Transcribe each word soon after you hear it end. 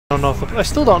don't know if I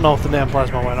still don't know if the damn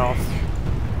plasma went off.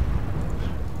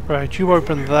 Right, you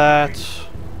open that.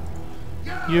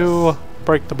 You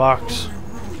break the box.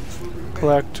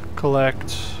 Collect,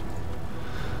 collect.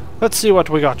 Let's see what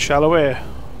we got, shall we?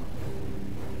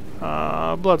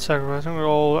 Blood sacrifice,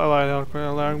 all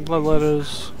allied blood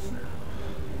letters,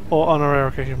 or on a rare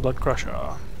occasion, blood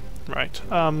crusher. Right.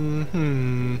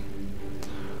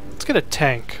 Let's get a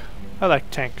tank. I like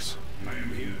tanks.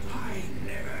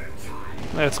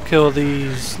 Let's kill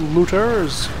these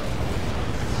looters.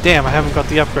 Damn, I haven't got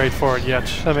the upgrade for it yet.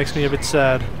 That makes me a bit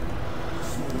sad.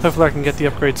 Hopefully I can get the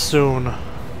upgrade soon.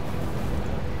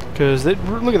 Because,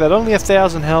 look at that, only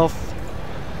 1,000 health.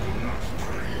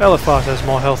 Elephant has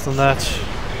more health than that.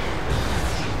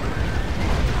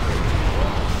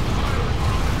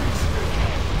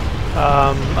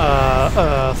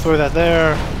 Throw that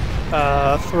there.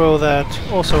 Throw that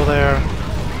also there.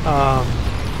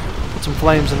 Put some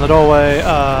flames in the doorway.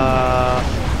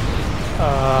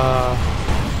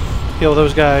 Heal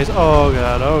those guys. Oh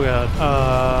god, oh god.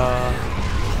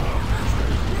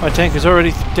 My tank is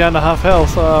already down to half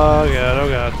health. Oh god, oh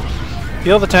god.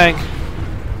 Heal the tank.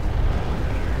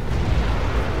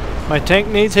 My tank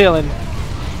needs healing.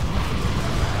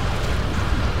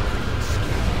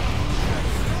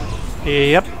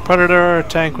 Yep, Predator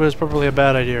tank was probably a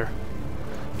bad idea.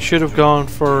 Should have gone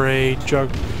for a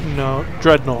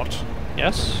Dreadnought.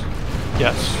 Yes?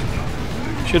 Yes.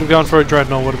 Should have gone for a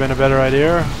Dreadnought, would have been a better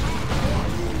idea.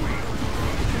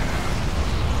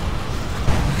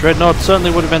 Dreadnought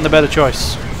certainly would have been the better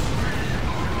choice.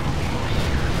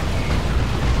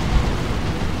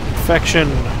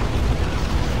 Infection.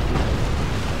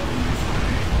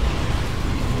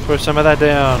 Throw some of that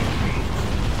down.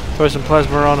 Throw some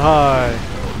plasma on high.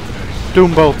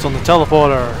 Doom bolts on the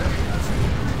teleporter.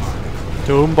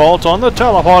 Doom bolts on the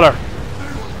teleporter.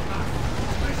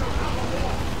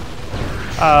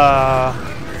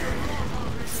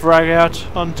 Frag out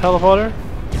on teleporter.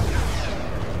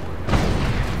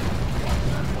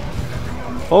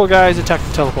 All guys attack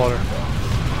the teleporter.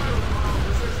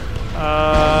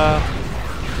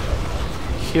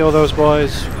 Heal those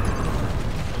boys.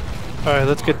 Alright,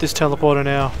 let's get this teleporter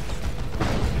now.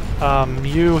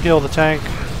 You heal the tank.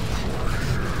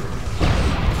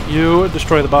 You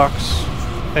destroy the box.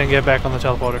 And get back on the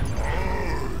teleporter.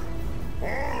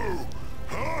 Oh,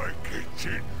 hi,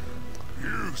 Kitchen.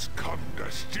 You've come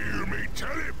to steal me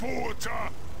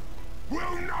teleporter.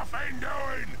 Well, nothing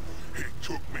doing. It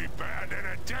took me better than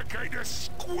a decade to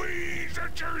squeeze the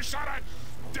juice out of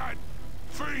that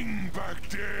thing back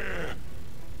there.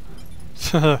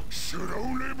 Should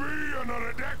only be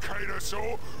another decade or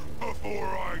so before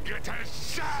I get to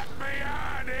shut me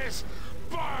out of this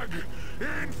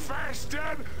bug-infested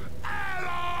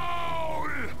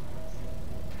hellhole!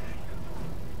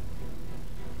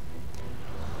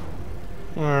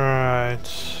 Alright.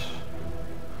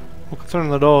 Well,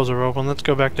 considering the doors are open, let's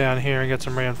go back down here and get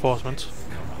some reinforcements.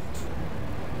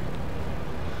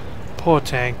 Poor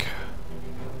tank.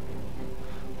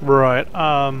 Right,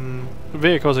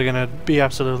 vehicles are gonna be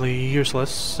absolutely useless,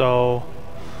 so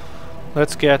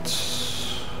let's get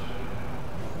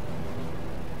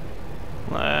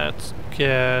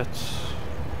damn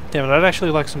it, I'd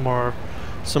actually like some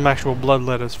actual blood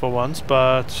letters for once,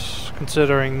 but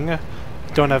considering I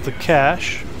don't have the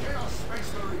cash,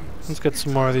 let's get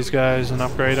some more of these guys and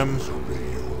upgrade them.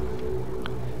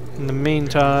 In the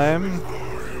meantime,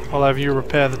 I'll have you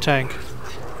repair the tank.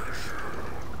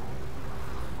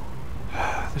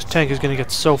 This tank is gonna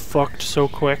get so fucked so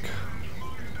quick.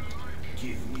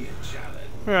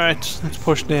 Alright, let's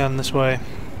push down this way.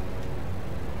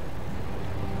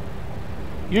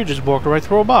 You just walked right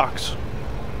through a box.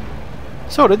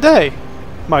 So did they.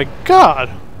 My god!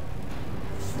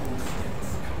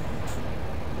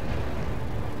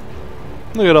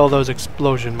 Look at all those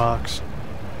explosion marks.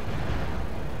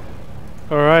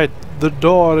 Alright, the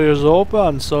door is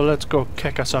open, so let's go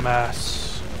kick us some ass.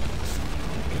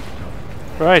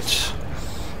 Right,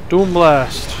 Doom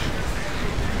Blast,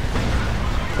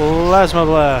 Plasma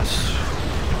Blast,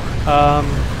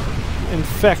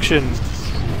 Infection.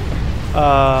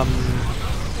 Wow,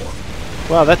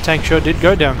 that tank sure did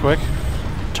go down quick.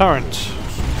 Torrent,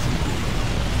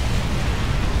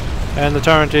 and the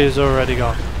torrent is already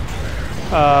gone.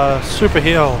 Super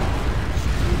heal.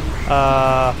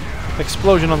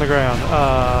 Explosion on the ground.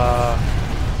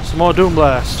 Some more Doom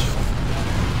Blast.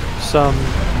 Some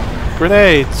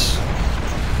grenades.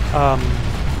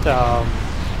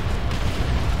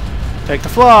 Take the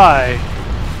fly.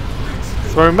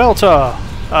 Throw melter.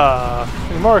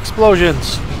 More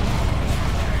explosions.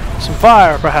 Some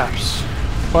fire, perhaps.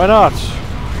 Why not?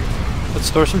 Let's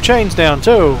throw some chains down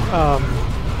too.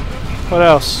 What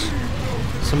else?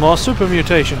 Some more super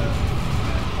mutation.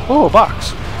 Oh, a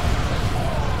box.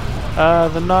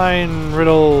 The 9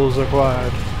 riddles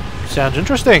acquired. Sounds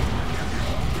interesting.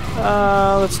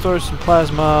 Let's throw some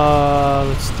plasma.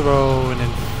 Let's throw an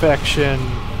infection.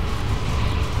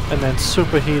 And then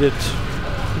superheat it,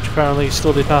 which apparently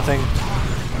still did nothing.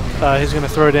 He's going to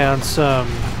throw down some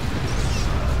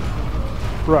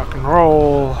rock and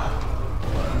roll.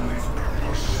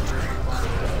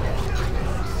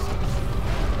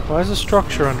 Why is the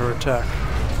structure under attack?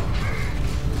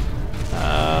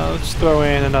 Let's throw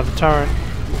in another turret.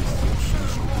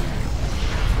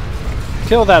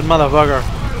 Kill that motherfucker.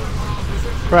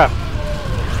 Crap.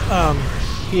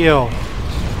 Heal.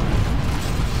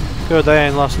 Good, they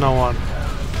ain't lost no one.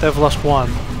 They've lost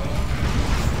one.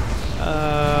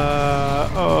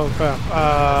 Oh crap.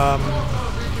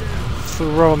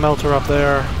 Throw a melter up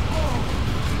there.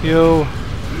 You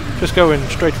just go in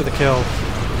straight for the kill.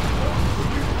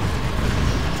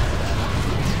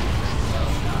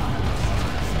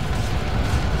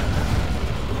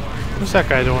 What's that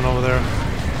guy doing over there?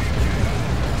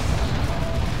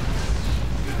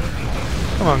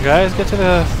 Come on, guys, get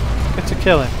to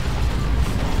killing.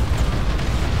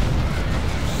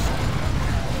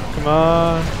 Come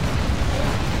on.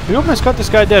 We almost got this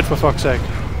guy dead, for fuck's sake.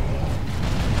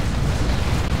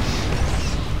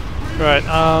 Right,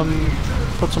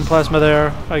 put some plasma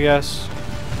there, I guess.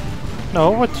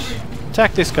 No, what?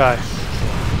 Attack this guy.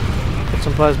 Put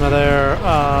some plasma there.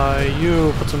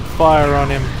 You put some fire on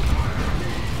him.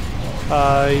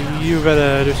 You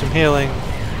better do some healing.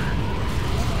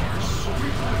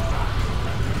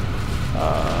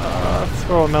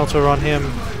 Throw a melter on him.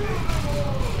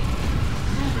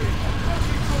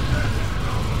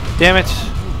 Damn it.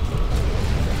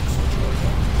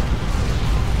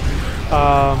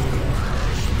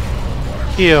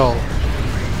 Heal.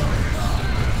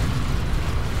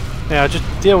 Now just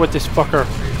deal with this fucker.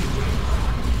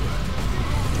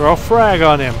 Throw a frag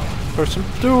on him. Throw some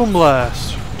doom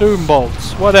blast. Doom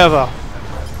bolts. Whatever.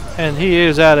 And he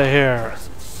is out of here.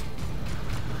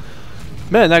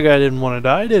 Man, that guy didn't want to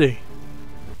die, did he?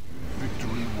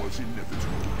 Victory was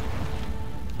inevitable.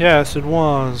 Yes, it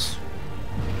was.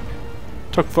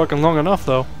 Took fucking long enough,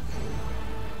 though.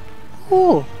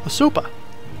 Ooh, a super.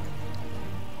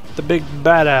 The big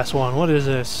badass one. What is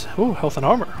this? Ooh, health and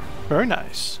armor. Very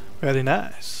nice. Very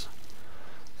nice.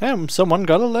 And someone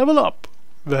got a level up.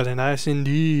 Very nice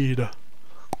indeed.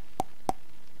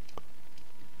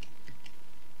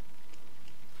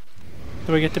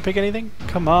 Do we get to pick anything?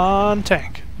 Come on,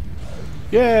 tank.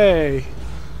 Yay!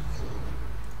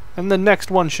 And the next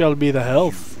one shall be the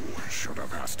health. You should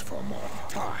have asked for more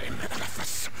time,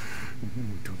 Elephas. You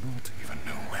do not even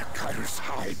know where Kyrus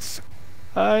hides.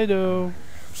 I do.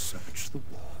 Search the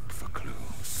world for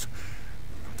clues,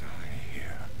 but I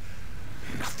hear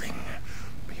nothing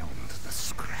beyond the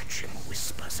scratching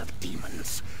whispers of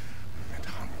demons and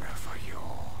hunger for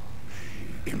your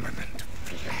imminent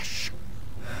flesh.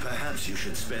 Perhaps you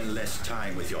should spend less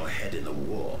time with your head in the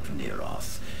warp,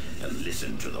 Neroth, and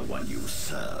listen to the one you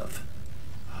serve.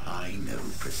 I know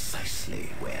precisely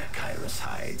where Kyrus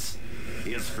hides.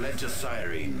 He has fled to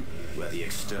Cyrene, where the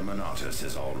Exterminatus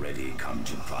has already come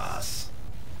to pass.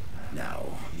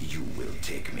 Now, you will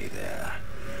take me there.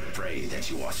 Pray that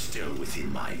you are still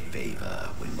within my favor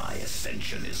when my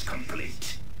ascension is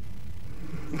complete.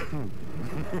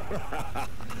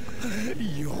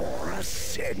 Your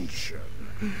ascension.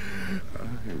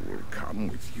 I will come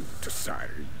with you to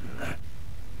Cyrene.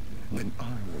 Then I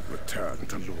will return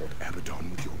to Lord Abaddon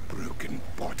with your broken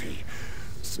body,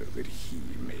 so that he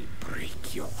may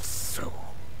break your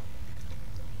soul.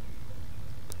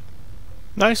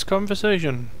 Nice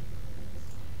conversation.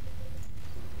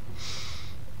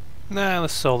 Nah,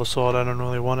 let's sell the sword. I don't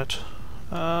really want it.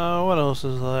 What else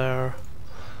is there?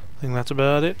 I think that's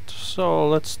about it. So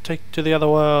let's take to the other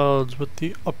worlds with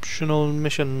the optional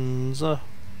missions.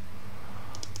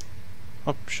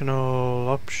 Optional,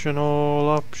 optional,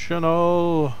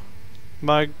 optional.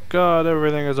 My god,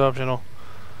 everything is optional.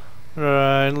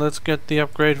 Right, let's get the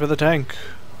upgrade for the tank.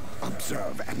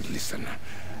 Observe and listen.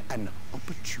 An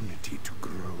opportunity to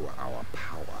grow our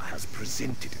power has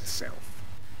presented itself.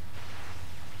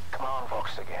 Command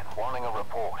Vox again, wanting a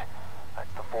report.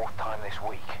 That's the 4th time this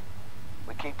week.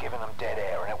 We keep giving them dead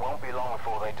air, and it won't be long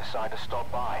before they decide to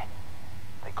stop by.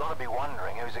 They've got to be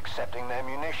wondering who's accepting their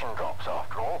munition drops,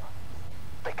 after all.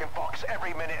 They can Vox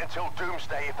every minute until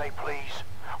doomsday if they please.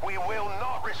 We will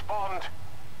not respond.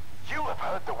 You have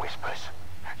heard the whispers.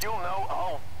 You'll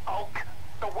know Ulk,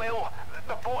 the will,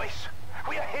 the voice.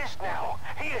 We are his now.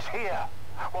 He is here.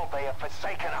 Well, they have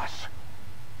forsaken us.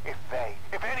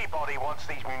 If anybody wants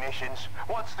these munitions,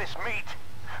 wants this meat,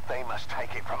 they must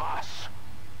take it from us.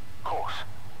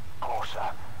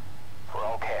 Closer, for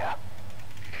all care.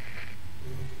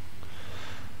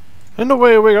 And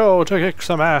away we go to kick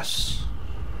some ass.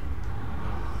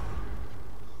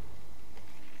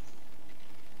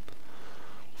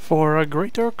 For a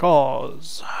greater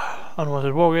cause.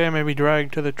 Unwanted wargear may be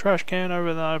dragged to the trash can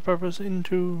over the purpose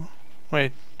into...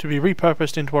 Wait, to be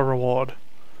repurposed into a reward.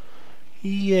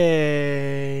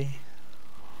 Yay!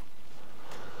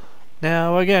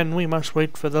 Now again, we must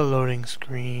wait for the loading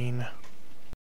screen.